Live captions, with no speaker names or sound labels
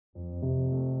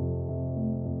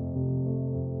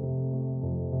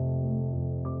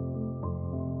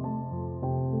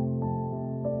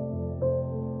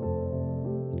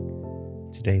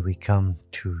Today we come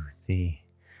to the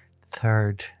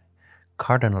third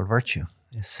cardinal virtue,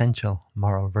 essential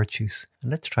moral virtues. And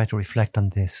let's try to reflect on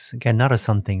this, again, not as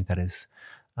something that is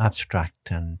abstract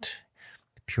and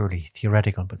purely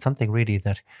theoretical, but something really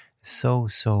that is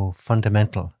so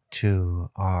fundamental to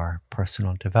our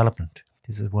personal development.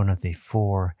 This is one of the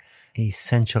four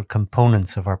essential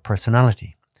components of our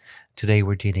personality. Today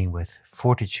we're dealing with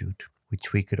fortitude,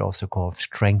 which we could also call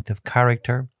strength of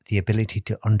character, the ability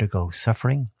to undergo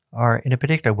suffering, or in a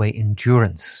particular way,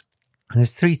 endurance. And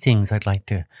there's three things I'd like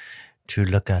to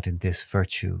look at in this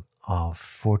virtue of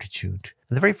fortitude.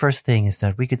 And the very first thing is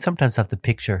that we could sometimes have the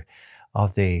picture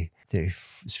of the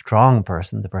strong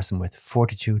person, the person with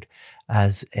fortitude,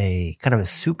 as a kind of a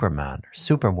superman or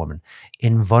superwoman,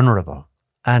 invulnerable.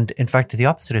 And in fact, the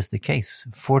opposite is the case.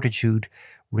 Fortitude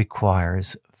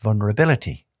requires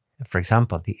vulnerability. For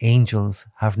example, the angels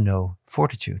have no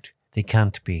fortitude. They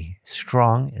can't be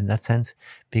strong in that sense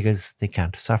because they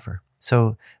can't suffer.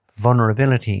 So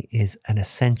vulnerability is an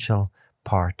essential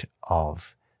part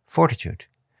of fortitude,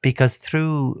 because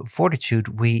through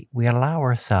fortitude, we allow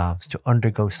ourselves to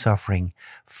undergo suffering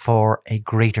for a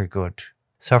greater good.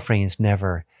 Suffering is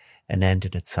never an end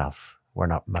in itself. We're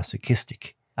not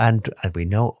masochistic. And we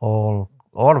know all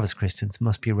of us Christians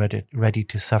must be ready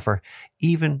to suffer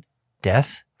even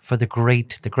death for the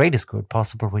greatest good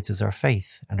possible, which is our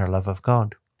faith and our love of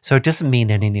God. So it doesn't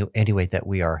mean in any way that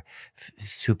we are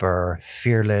super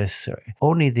fearless.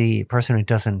 Only the person who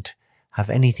doesn't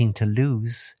have anything to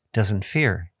lose doesn't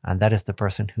fear. And that is the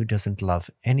person who doesn't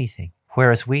love anything.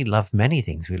 Whereas we love many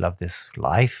things. We love this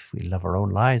life. We love our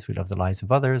own lives. We love the lives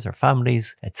of others, our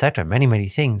families, etc. Many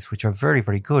things which are very,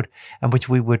 very good and which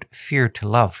we would fear to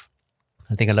love.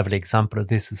 I think a lovely example of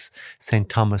this is St.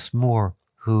 Thomas More,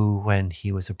 who, when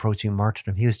he was approaching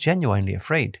martyrdom, he was genuinely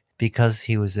afraid because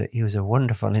he was a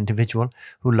wonderful individual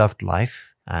who loved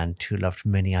life and who loved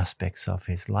many aspects of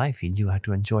his life. He knew how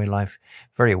to enjoy life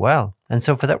very well. And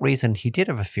so for that reason, he did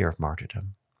have a fear of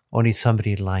martyrdom. Only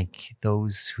somebody like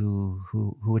those who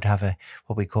would have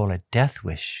what we call a death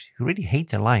wish, who really hate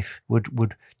their life,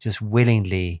 would just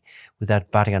willingly, without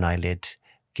batting an eyelid,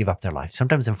 give up their life.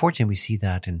 Sometimes, unfortunately, we see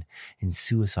that in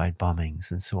suicide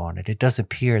bombings and so on. And it does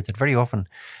appear that very often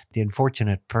the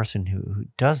unfortunate person who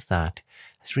does that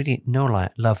has really no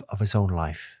love of his own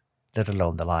life, let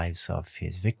alone the lives of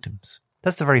his victims.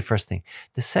 That's the very first thing.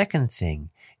 The second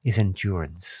thing is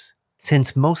endurance.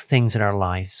 Since most things in our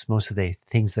lives, most of the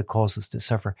things that cause us to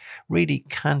suffer, really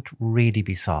can't really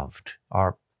be solved,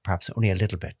 or perhaps only a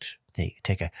little bit. They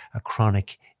take a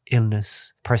chronic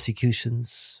illness,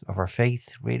 persecutions of our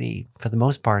faith, really, for the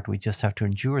most part, we just have to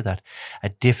endure that. A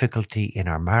difficulty in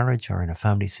our marriage or in a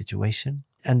family situation.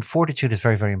 And fortitude is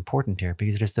very, very important here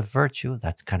because it is the virtue,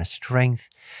 that's kind of strength,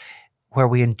 where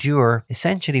we endure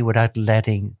essentially without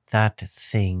letting that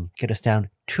thing get us down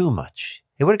too much.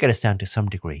 It would get us down to some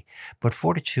degree, but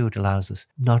fortitude allows us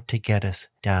not to get us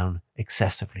down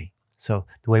excessively. So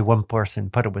the way one person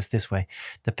put it was this way: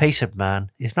 the patient man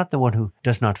is not the one who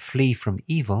does not flee from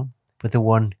evil, but the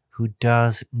one who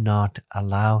does not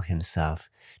allow himself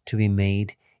to be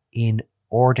made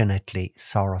inordinately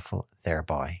sorrowful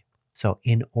thereby. So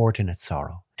inordinate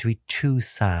sorrow, to be too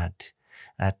sad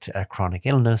at a chronic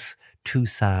illness, too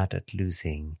sad at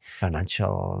losing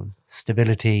financial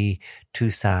stability, too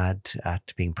sad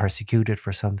at being persecuted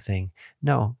for something.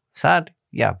 No, sad,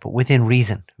 yeah, but within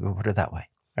reason, we'll put it that way.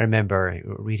 I remember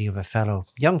reading of a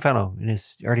young fellow in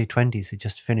his early 20s who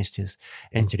just finished his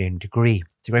engineering degree.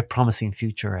 It's a very promising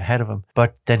future ahead of him.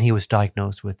 But then he was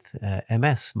diagnosed with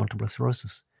MS, multiple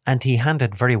sclerosis. And he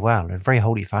handled very well, in a very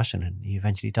holy fashion, and he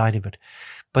eventually died of it.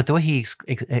 But the way he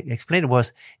explained it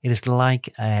was, it is like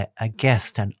a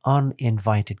guest, an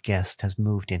uninvited guest has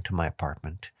moved into my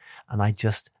apartment, and I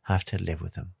just have to live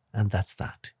with him. And that's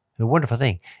that. A wonderful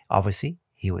thing. Obviously,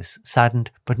 he was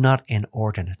saddened, but not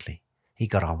inordinately. He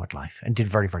got on with life and did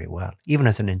very, very well, even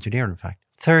as an engineer, in fact.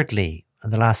 Thirdly,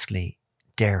 and lastly,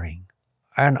 daring.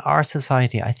 In our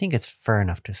society, I think it's fair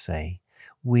enough to say,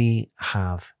 we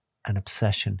have an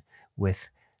obsession with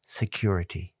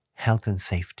security, health and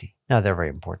safety. Now, they're very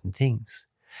important things,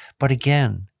 but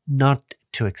again, not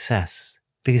to excess,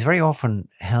 because very often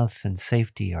health and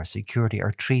safety or security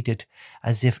are treated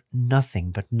as if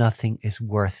nothing is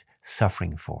worth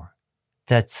suffering for.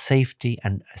 That safety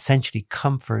and essentially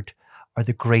comfort are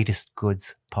the greatest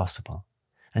goods possible.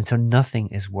 And so nothing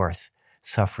is worth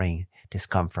suffering,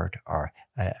 discomfort, or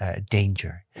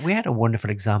danger. We had a wonderful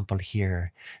example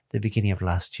here the beginning of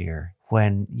last year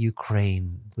when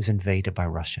Ukraine was invaded by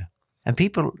Russia. And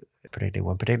people particularly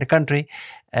one particular country,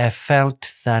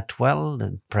 felt that, well,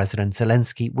 President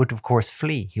Zelensky would, of course,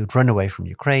 flee. He would run away from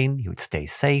Ukraine, he would stay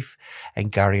safe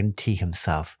and guarantee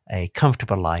himself a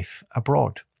comfortable life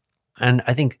abroad. And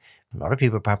I think a lot of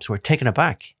people perhaps were taken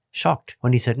aback, shocked,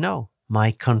 when he said, no,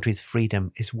 my country's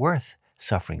freedom is worth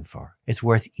suffering for. It's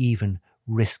worth even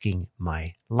risking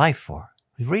my life for.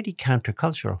 It's really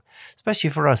countercultural,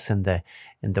 especially for us in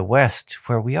the West,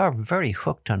 where we are very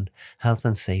hooked on health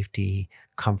and safety,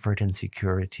 comfort and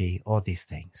security, all these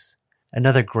things.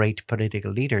 Another great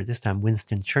political leader, this time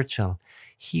Winston Churchill,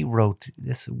 he wrote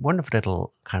this wonderful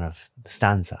little kind of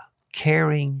stanza: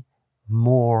 caring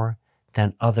more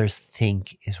than others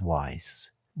think is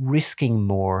wise, risking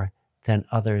more than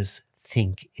others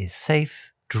think is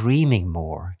safe, dreaming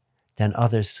more than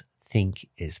others think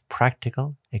is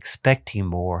practical, expecting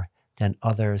more than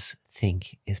others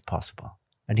think is possible.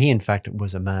 And he, in fact,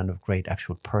 was a man of great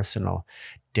actual personal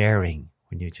daring.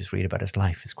 When you just read about his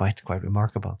life, it's quite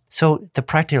remarkable. So the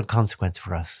practical consequence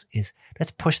for us is,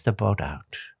 let's push the boat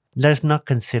out. Let us not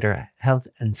consider health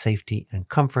and safety and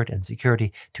comfort and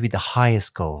security to be the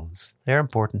highest goals. They're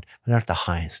important, but they're not the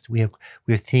highest. We have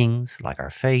things like our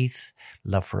faith,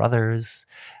 love for others,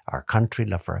 our country,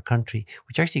 love for our country,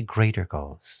 which are actually greater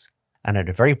goals. And at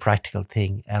a very practical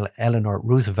thing, Eleanor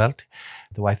Roosevelt,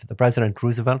 the wife of the President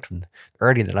Roosevelt from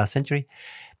early in the last century,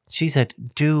 she said,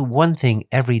 do one thing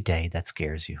every day that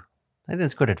scares you. I think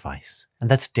that's good advice. And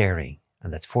that's daring,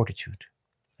 and that's fortitude.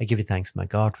 I give you thanks, my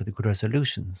God, for the good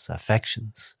resolutions,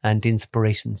 affections, and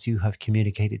inspirations you have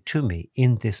communicated to me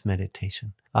in this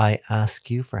meditation. I ask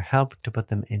you for help to put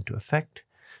them into effect.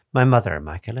 My Mother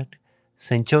Immaculate,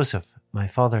 Saint Joseph, my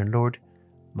Father and Lord,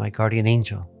 my guardian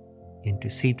angel,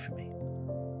 intercede for me.